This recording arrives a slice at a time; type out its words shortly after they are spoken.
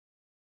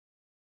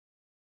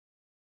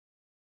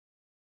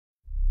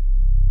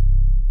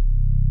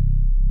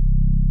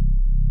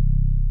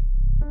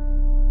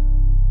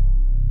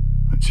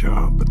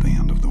job at the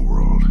end of the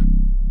world.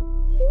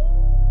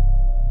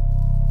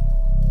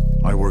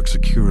 I work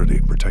security,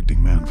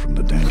 protecting men from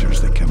the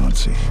dangers they cannot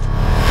see.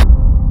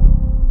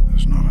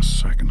 There's not a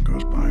second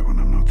goes by when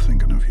I'm not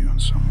thinking of you in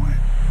some way.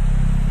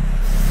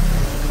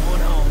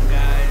 Going home,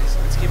 guys.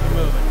 Let's keep it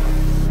moving.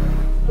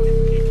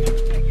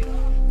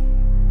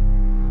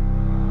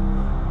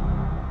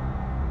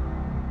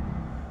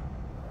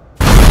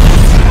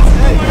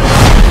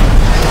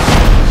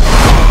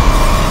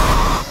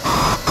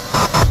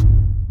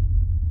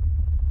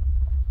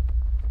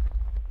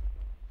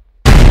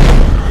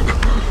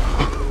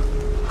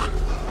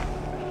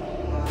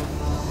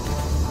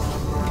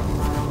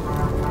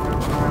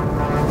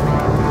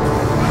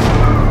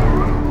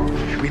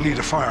 We need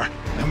a fire,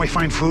 then we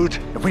find food.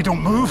 If we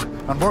don't move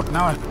and work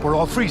now, we're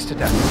all freeze to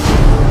death.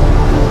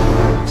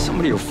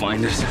 Somebody will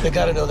find us. They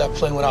gotta know that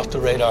plane went off the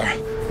radar.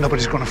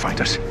 Nobody's gonna find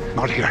us.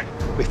 Not here.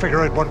 We figure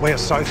out what way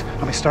is south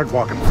and we start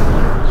walking.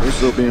 This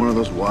will be one of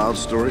those wild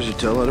stories you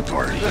tell at a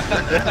party.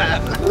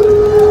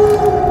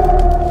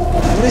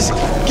 Listen,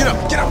 get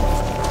up, get up.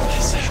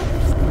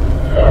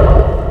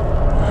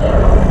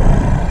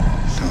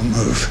 Don't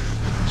move.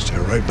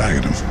 Stare right back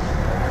at him.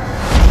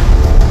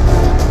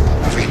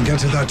 If we can get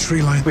to that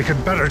tree line, we can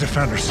better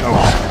defend ourselves.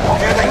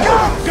 Here they go!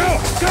 Go!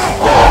 Go!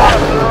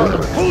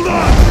 Hold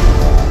on!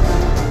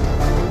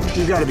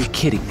 You gotta be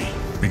kidding me.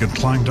 We can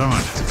climb down.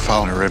 If we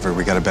follow the river,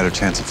 we got a better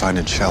chance of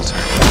finding shelter.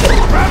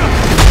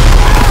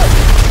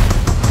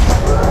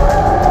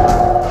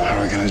 How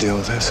are we gonna deal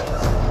with this?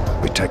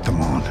 We take them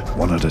on,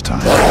 one at a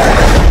time.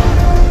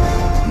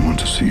 I want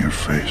to see your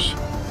face.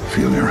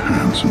 Feel your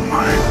hands in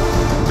mine.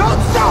 Don't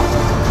stop!